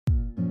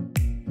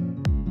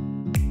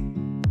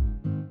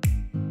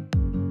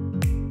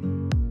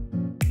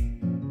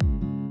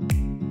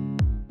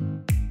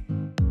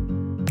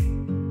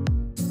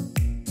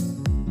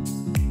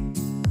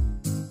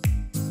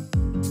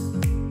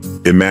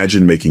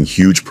Imagine making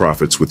huge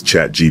profits with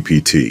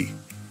Chat-GPT.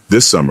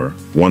 This summer,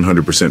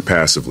 100%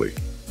 passively.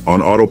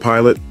 On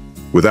autopilot,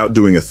 without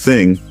doing a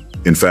thing.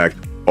 In fact,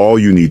 all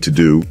you need to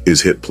do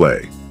is hit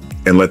play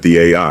and let the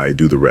AI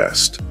do the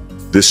rest.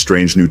 This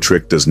strange new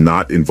trick does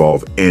not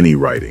involve any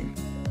writing.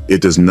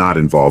 It does not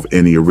involve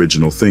any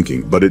original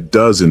thinking, but it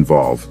does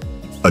involve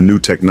a new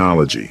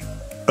technology,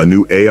 a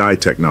new AI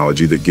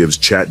technology that gives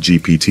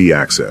Chat-GPT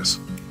access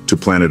to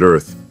planet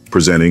Earth,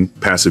 presenting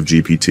Passive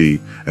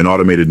GPT, an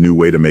automated new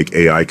way to make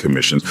AI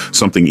commissions,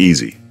 something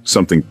easy,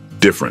 something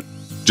different.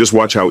 Just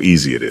watch how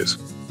easy it is.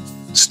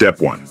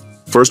 Step 1.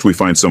 First, we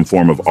find some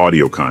form of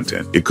audio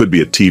content. It could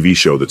be a TV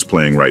show that's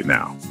playing right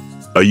now,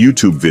 a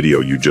YouTube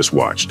video you just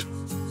watched,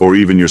 or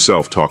even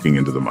yourself talking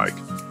into the mic.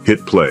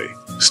 Hit play.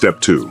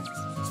 Step 2.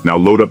 Now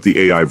load up the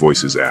AI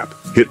Voices app.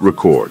 Hit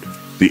record.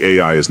 The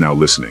AI is now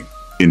listening,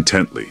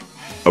 intently,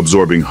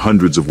 absorbing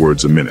hundreds of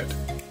words a minute.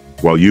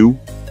 While you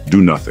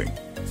do nothing.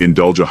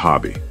 Indulge a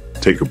hobby.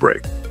 Take a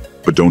break.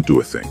 But don't do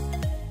a thing.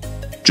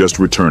 Just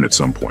return at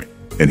some point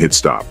and hit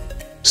stop.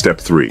 Step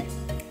 3.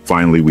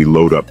 Finally, we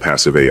load up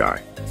Passive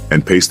AI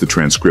and paste the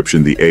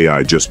transcription the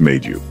AI just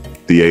made you.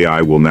 The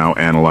AI will now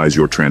analyze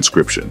your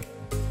transcription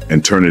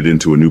and turn it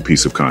into a new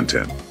piece of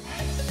content.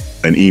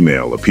 An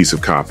email, a piece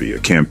of copy, a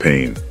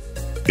campaign,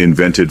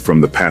 invented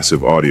from the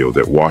passive audio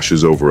that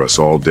washes over us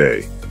all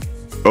day.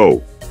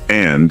 Oh,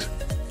 and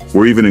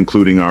we're even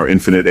including our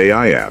Infinite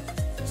AI app.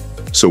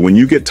 So when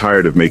you get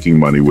tired of making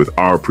money with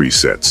our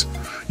presets,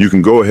 you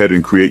can go ahead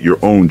and create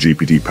your own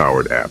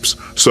GPT-powered apps.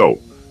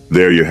 So,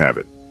 there you have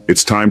it.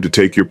 It's time to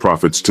take your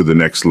profits to the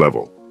next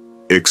level,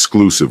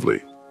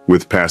 exclusively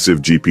with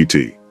Passive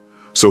GPT.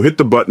 So hit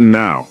the button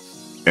now,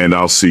 and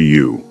I'll see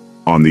you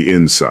on the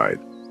inside.